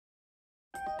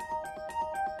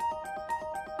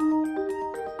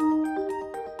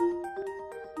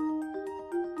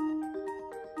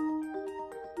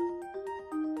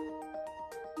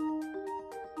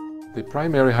The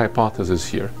primary hypothesis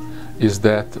here is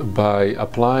that by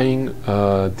applying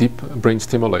deep brain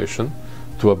stimulation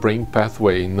to a brain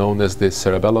pathway known as the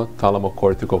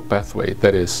cerebello-thalamocortical pathway,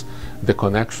 that is, the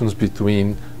connections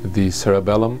between the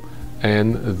cerebellum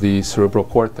and the cerebral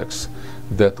cortex,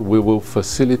 that we will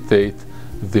facilitate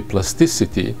the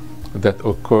plasticity that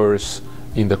occurs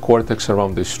in the cortex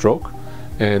around the stroke,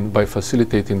 and by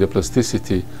facilitating the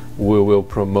plasticity, we will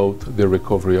promote the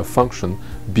recovery of function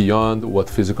beyond what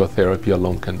physical therapy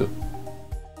alone can do.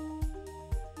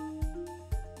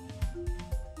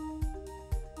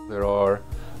 There are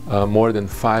more than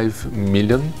 5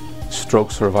 million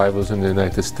stroke survivors in the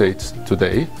United States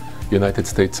today, United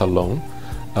States alone.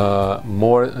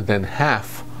 More than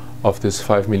half of these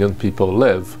 5 million people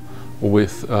live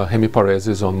with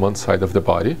hemiparesis on one side of the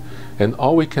body, and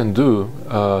all we can do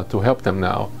to help them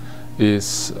now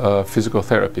is physical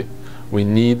therapy. We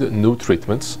need new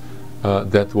treatments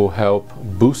that will help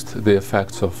boost the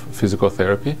effects of physical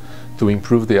therapy to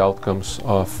improve the outcomes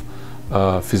of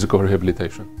physical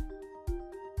rehabilitation.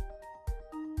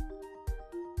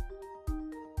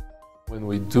 When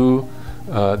we do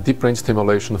deep brain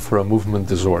stimulation for a movement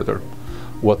disorder,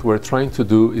 what we're trying to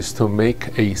do is to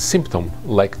make a symptom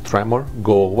like tremor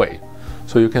go away.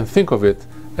 So you can think of it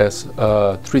as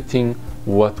treating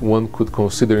what one could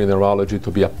consider in neurology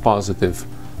to be a positive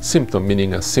symptom,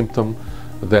 meaning a symptom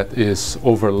that is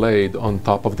overlaid on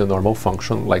top of the normal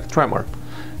function like tremor.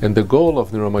 And the goal of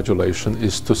neuromodulation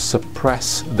is to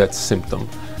suppress that symptom,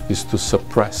 is to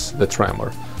suppress the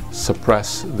tremor,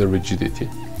 suppress the rigidity.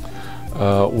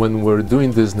 When we're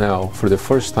doing this now for the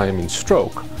first time in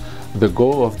stroke, the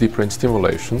goal of deep brain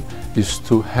stimulation is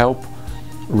to help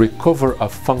recover a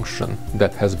function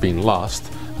that has been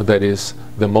lost, that is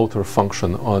the motor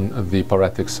function on the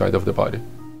paretic side of the body.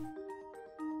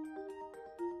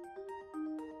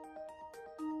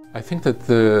 I think that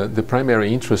the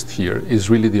primary interest here is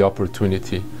really the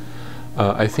opportunity.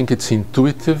 I think it's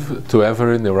intuitive to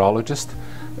every neurologist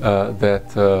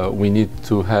that we need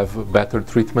to have better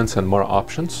treatments and more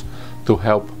options to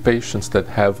help patients that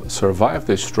have survived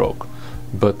a stroke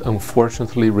but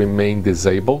unfortunately remain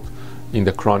disabled in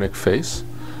the chronic phase.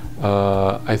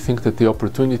 I think that the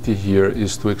opportunity here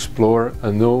is to explore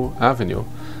a new avenue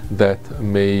that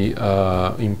may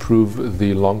improve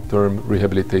the long-term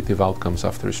rehabilitative outcomes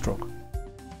after a stroke.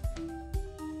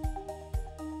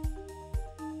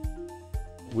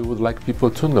 We would like people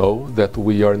to know that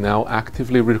we are now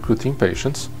actively recruiting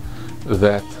patients,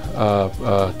 that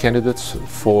candidates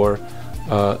for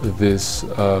this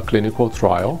clinical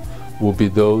trial will be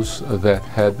those that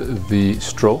had the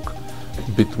stroke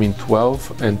between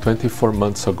 12 and 24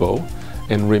 months ago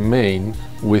and remain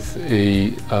with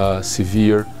a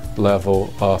severe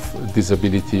level of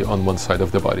disability on one side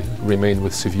of the body, remain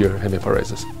with severe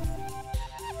hemiparesis.